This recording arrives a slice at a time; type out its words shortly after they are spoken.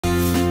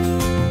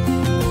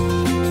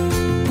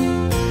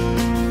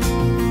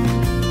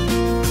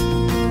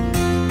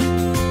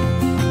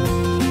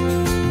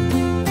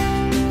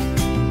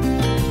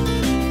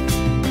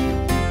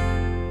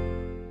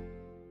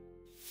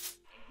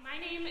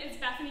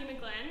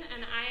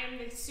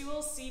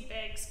Sewell C.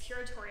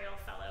 Curatorial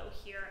Fellow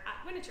here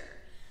at Winterthur,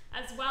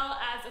 as well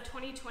as a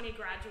 2020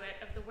 graduate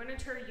of the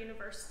Winterthur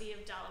University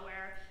of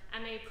Delaware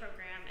MA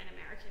program in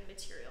American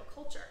Material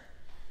Culture.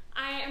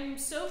 I am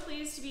so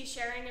pleased to be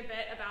sharing a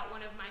bit about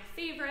one of my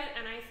favorite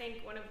and I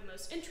think one of the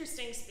most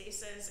interesting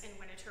spaces in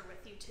Winterthur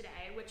with you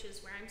today, which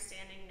is where I'm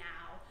standing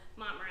now,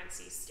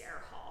 Montmorenci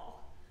Stair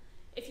Hall.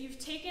 If you've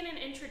taken an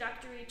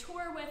introductory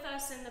tour with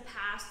us in the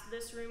past,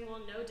 this room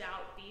will no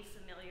doubt be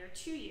familiar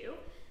to you.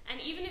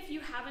 And even if you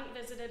haven't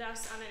visited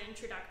us on an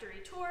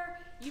introductory tour,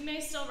 you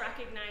may still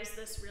recognize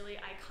this really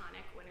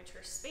iconic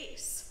Winterthur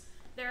space.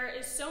 There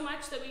is so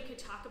much that we could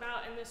talk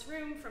about in this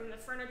room, from the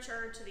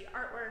furniture to the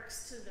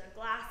artworks to the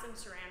glass and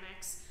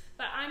ceramics,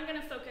 but I'm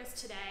going to focus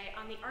today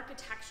on the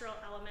architectural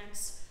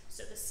elements,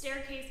 so the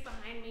staircase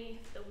behind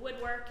me, the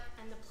woodwork,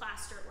 and the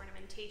plaster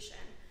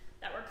ornamentation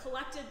that were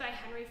collected by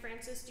Henry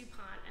Francis du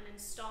Pont and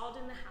installed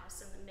in the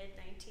house in the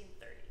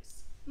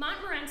mid-1930s.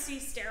 Montmorenci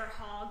Stair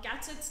Hall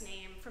gets its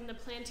name from the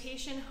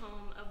plantation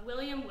home of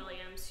William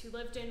Williams, who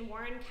lived in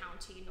Warren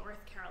County,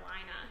 North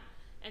Carolina,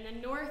 in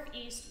the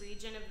northeast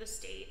region of the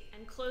state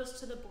and close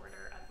to the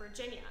border of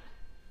Virginia.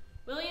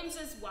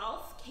 Williams's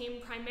wealth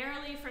came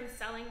primarily from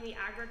selling the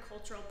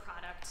agricultural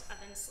products of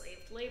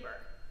enslaved labor.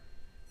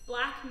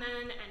 Black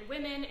men and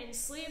women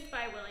enslaved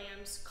by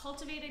Williams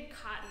cultivated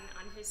cotton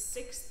on his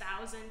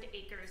 6,000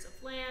 acres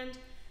of land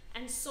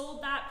and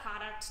sold that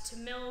product to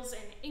mills in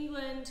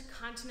England,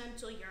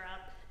 continental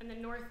Europe, and the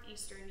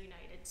northeastern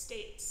United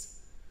States.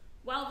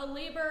 While the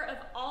labor of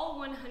all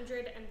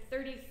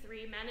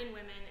 133 men and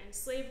women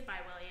enslaved by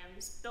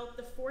Williams built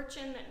the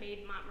fortune that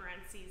made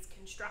Montmorenci's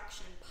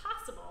construction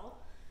possible,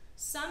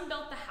 some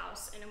built the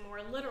house in a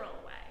more literal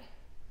way.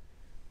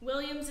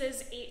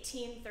 Williams's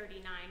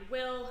 1839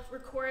 will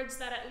records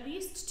that at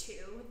least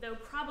two, though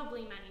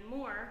probably many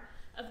more,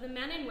 of the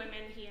men and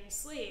women he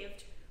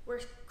enslaved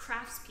were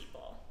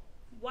craftspeople: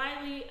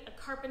 Wiley, a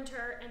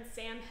carpenter, and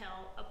Sam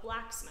Hill, a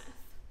blacksmith.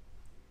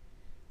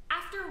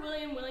 After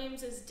William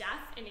Williams's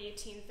death in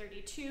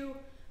 1832,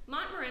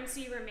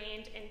 Montmorenci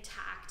remained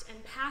intact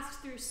and passed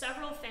through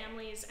several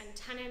families and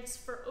tenants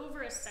for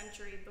over a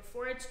century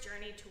before its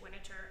journey to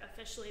Winterthur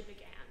officially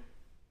began.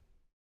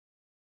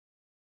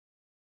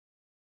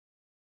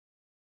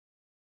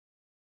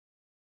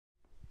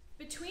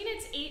 Between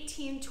its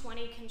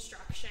 1820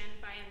 construction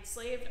by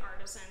enslaved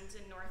artisans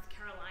in North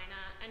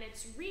Carolina and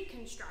its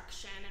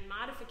reconstruction and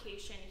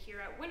modification here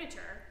at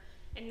Winterthur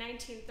in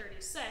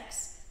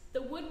 1936,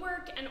 the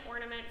woodwork and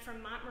ornament from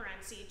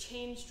Montmorenci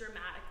changed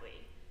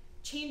dramatically.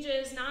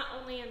 Changes not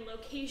only in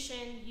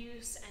location,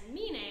 use, and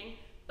meaning,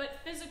 but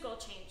physical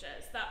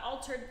changes that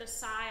altered the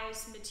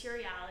size,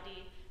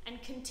 materiality,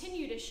 and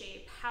continue to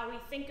shape how we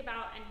think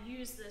about and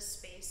use this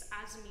space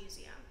as a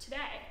museum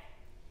today.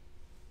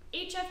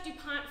 H.F. du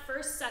Pont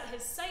first set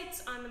his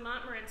sights on the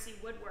Montmorenci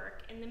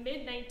woodwork in the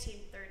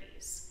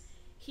mid-1930s.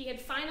 He had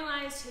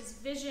finalized his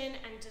vision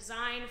and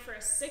design for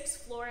a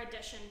sixth-floor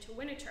addition to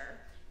Winterthur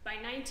by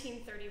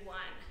 1931,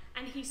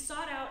 and he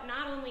sought out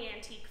not only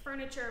antique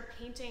furniture,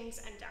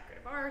 paintings, and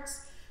decorative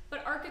arts,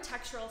 but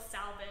architectural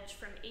salvage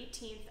from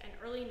 18th and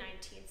early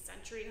 19th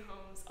century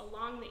homes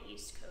along the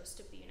east coast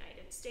of the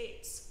United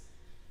States.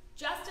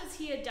 Just as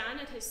he had done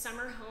at his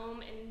summer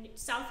home in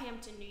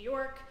Southampton, New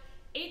York,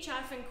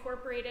 H.F.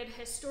 incorporated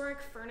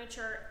historic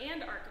furniture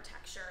and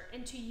architecture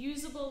into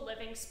usable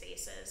living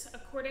spaces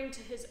according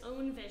to his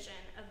own vision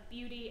of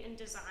beauty and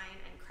design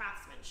and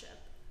craftsmanship.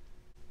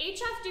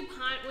 H.F. du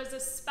Pont was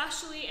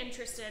especially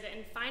interested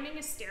in finding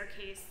a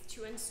staircase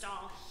to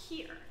install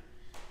here,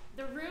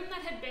 the room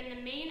that had been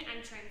the main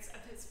entrance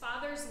of his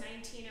father's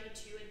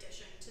 1902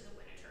 addition to the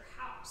Winterthur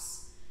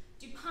house.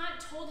 Du Pont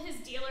told his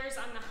dealers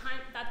on the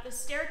hunt that the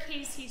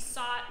staircase he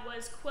sought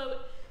was, quote,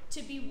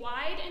 to be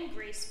wide and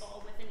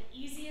graceful with an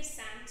easy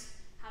ascent,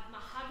 have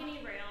mahogany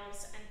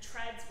rails, and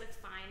treads with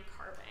fine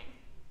carving.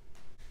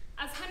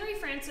 As Henry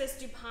Francis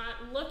du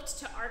Pont looked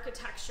to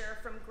architecture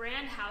from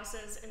grand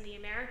houses in the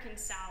American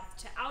South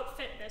to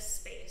outfit this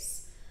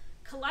space,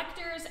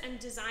 collectors and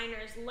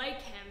designers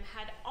like him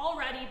had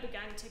already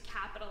begun to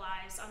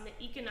capitalize on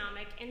the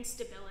economic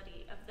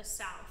instability of the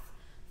South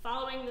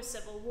following the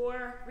Civil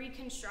War,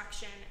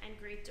 Reconstruction, and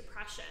Great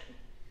Depression.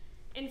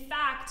 In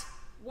fact,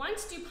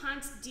 once du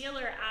Pont's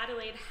dealer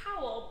Adelaide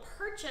Howell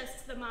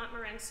purchased the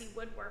Montmorenci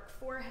woodwork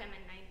for him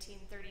in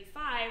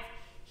 1935,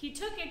 he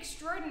took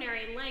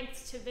extraordinary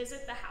lengths to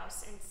visit the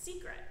house in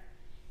secret.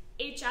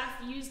 H.F.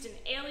 used an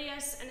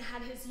alias and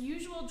had his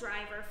usual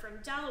driver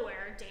from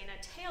Delaware, Dana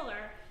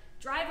Taylor,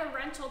 drive a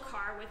rental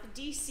car with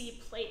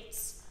DC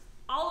plates.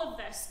 All of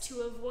this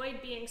to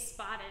avoid being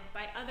spotted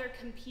by other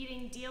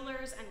competing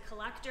dealers and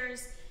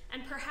collectors,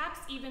 and perhaps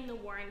even the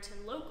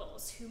Warrenton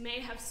locals, who may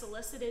have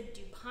solicited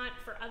du Pont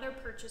for other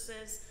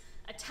purchases,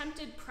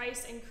 attempted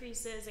price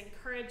increases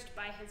encouraged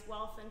by his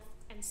wealth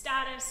and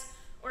status,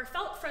 or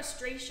felt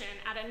frustration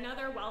at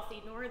another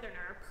wealthy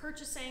northerner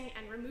purchasing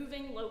and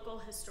removing local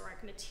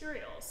historic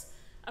materials,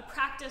 a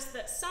practice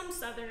that some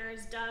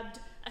Southerners dubbed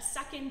a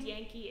second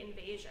Yankee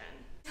invasion.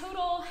 In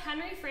total,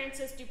 Henry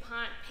Francis du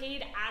Pont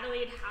paid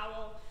Adelaide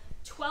Howell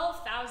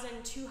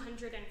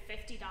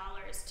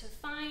 $12,250 to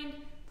find,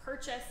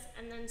 purchase,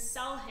 and then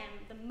sell him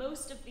the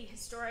most of the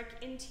historic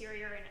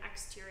interior and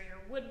exterior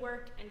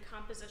woodwork and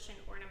composition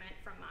ornament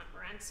from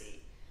Montmorenci.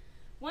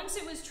 Once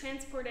it was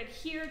transported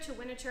here to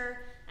Winterthur,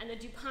 and the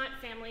Du Pont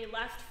family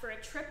left for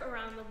a trip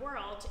around the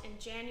world in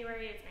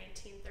January of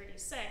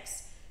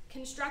 1936,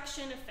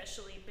 construction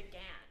officially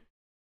began.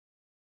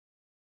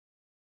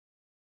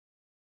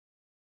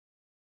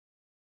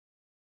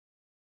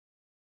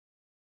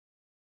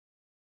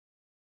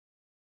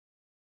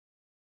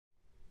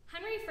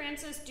 Henry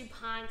Francis du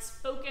Pont's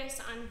focus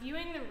on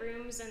viewing the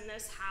rooms in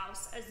this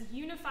house as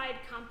unified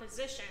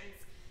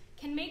compositions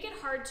can make it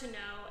hard to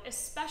know,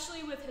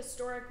 especially with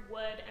historic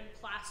wood and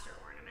plaster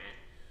ornament,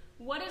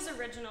 what is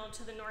original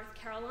to the North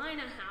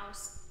Carolina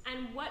house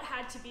and what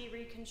had to be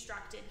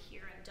reconstructed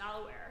here in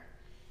Delaware.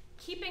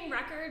 Keeping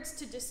records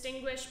to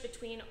distinguish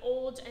between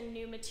old and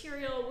new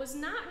material was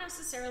not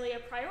necessarily a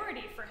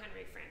priority for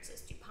Henry Francis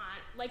du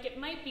Pont, like it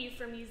might be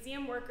for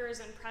museum workers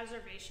and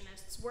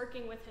preservationists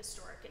working with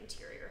historic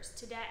interiors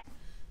today.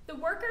 The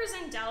workers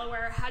in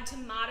Delaware had to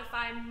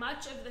modify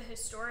much of the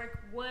historic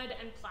wood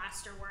and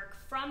plaster work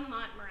from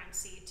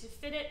Montmorenci to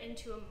fit it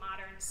into a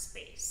modern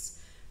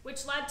space,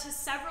 which led to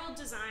several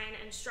design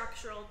and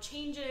structural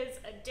changes,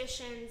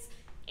 additions,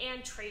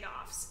 and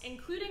trade-offs,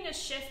 including a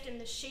shift in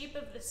the shape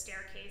of the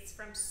staircase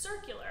from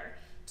circular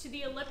to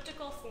the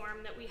elliptical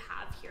form that we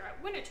have here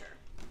at Winterthur.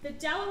 The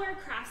Delaware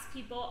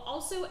craftspeople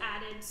also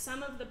added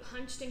some of the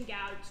punched and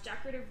gouged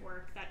decorative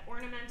work that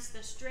ornaments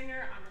the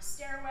stringer on the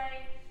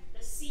stairway,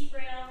 the seat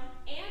rail,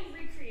 and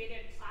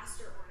recreated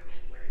plaster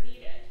ornament where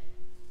needed.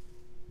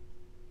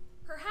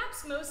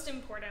 Perhaps most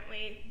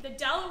importantly, the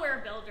Delaware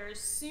builders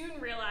soon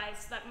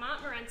realized that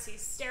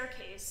Montmorenci's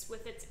staircase,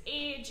 with its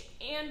age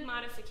and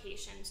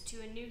modifications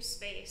to a new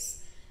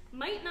space,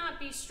 might not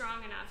be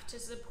strong enough to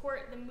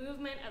support the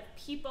movement of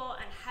people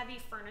and heavy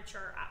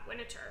furniture at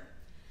Winterthur.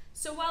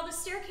 So while the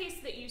staircase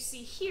that you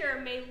see here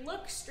may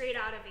look straight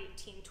out of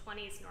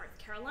 1820s North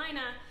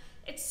Carolina,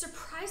 its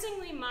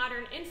surprisingly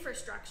modern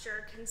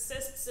infrastructure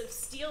consists of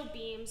steel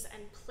beams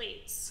and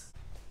plates.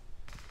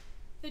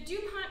 The Du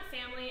Pont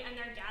family and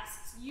their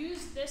guests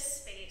used this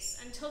space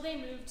until they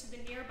moved to the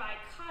nearby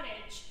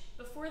cottage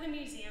before the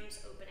museum's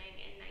opening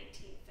in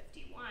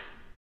 1951.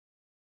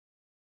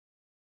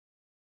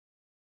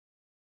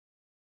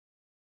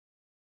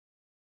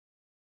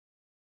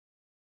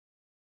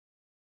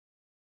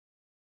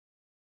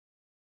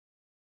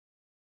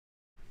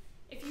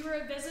 If you were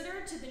a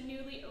visitor to the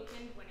newly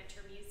opened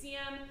Winterthur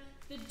Museum,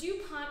 the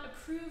Du Pont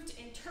approved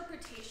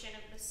interpretation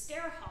of the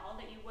stair hall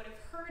that you would have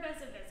heard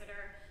as a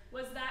visitor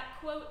was that,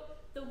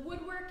 quote, the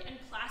woodwork and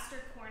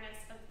plaster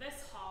cornice of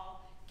this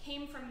hall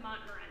came from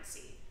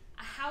Montmorenci,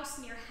 a house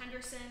near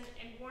Henderson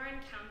in Warren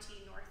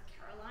County, North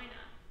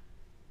Carolina.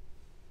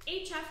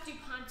 H.F. Du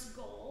Pont's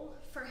goal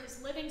for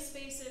his living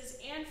spaces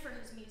and for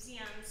his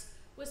museums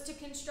was to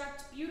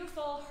construct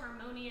beautiful,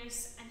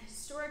 harmonious, and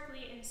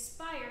historically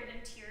inspired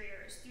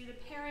interiors through the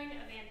pairing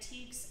of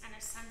antiques and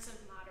a sense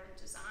of modern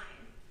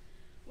design.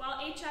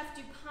 While H.F.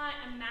 Du Pont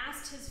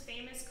amassed his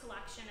famous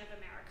collection of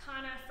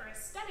Americana for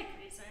aesthetic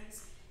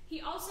reasons, he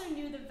also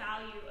knew the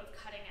value of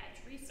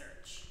cutting-edge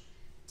research.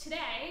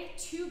 Today,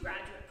 2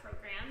 graduate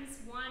programs,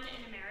 one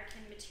in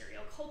American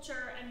material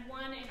culture and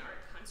one in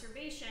art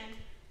conservation,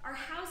 are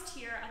housed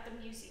here at the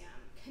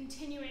museum,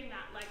 continuing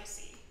that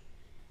legacy.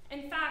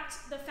 In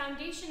fact, the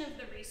foundation of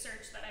the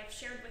research that I've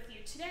shared with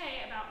you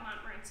today about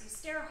Montmorenci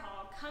Stair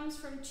Hall comes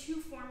from 2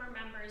 former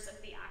members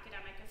of the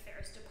Academic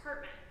Affairs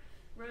Department,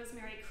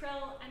 Rosemary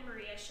Krill and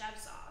Maria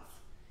Shevtsov.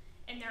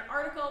 In their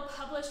article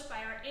published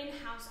by our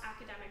in-house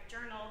academic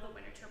journal, the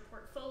Winterthur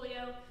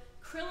Portfolio,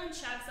 Krill and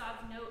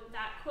Shevtsov note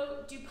that,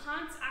 quote, Du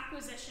Pont's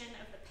acquisition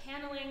of the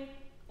paneling,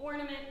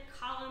 ornament,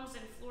 columns,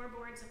 and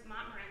floorboards of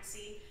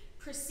Montmorenci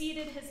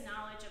preceded his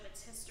knowledge of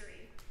its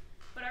history.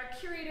 But our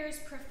curators,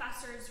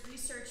 professors,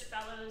 research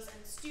fellows,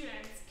 and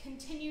students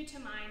continue to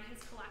mine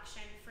his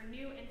collection for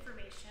new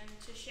information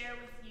to share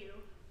with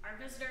you, our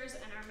visitors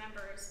and our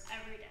members,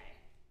 every day.